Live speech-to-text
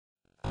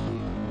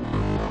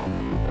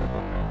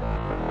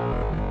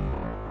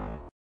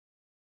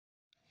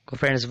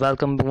Friends,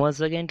 welcome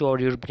once again to our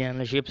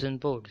European ships and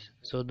ports.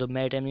 So the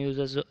maritime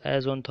news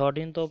as on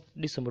 13th of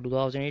December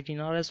 2018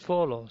 are as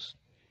follows.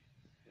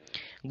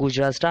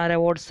 Gujarat Star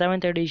Award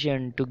 7th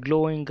edition to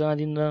glowing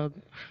Gandhidham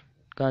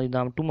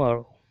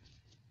tomorrow.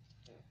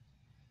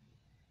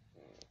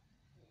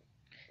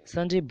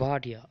 Sanjay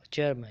Bhatia,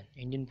 Chairman,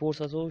 Indian Ports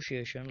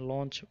Association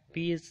launched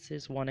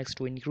PSS-1X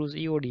to increase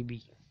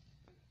EODB.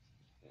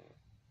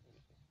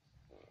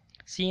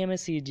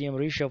 CMS CGM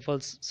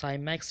reshuffles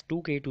Cymax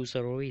 2K2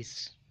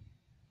 service.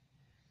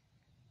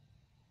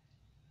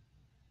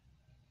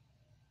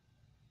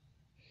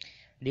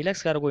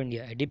 Deluxe Cargo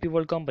India, a DP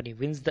World company,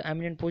 wins the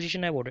Eminent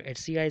Position Award at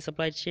CI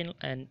Supply Chain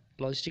and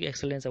Logistic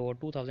Excellence Award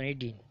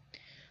 2018.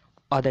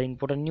 Other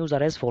important news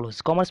are as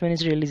follows. Commerce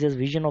Ministry releases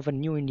vision of a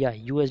new India,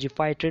 USD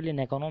 5 trillion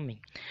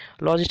economy.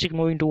 Logistics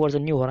moving towards a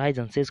new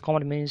horizon, says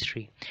Commerce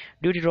Ministry.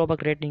 Duty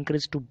drawback rate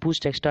increased to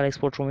boost textile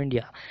export from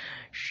India.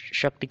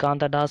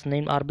 Shaktikanta Das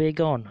named RBI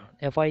Governor.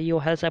 FIEO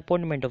has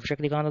appointment of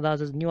Shaktikanta Das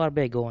as new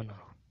RBI Governor.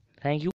 Thank you.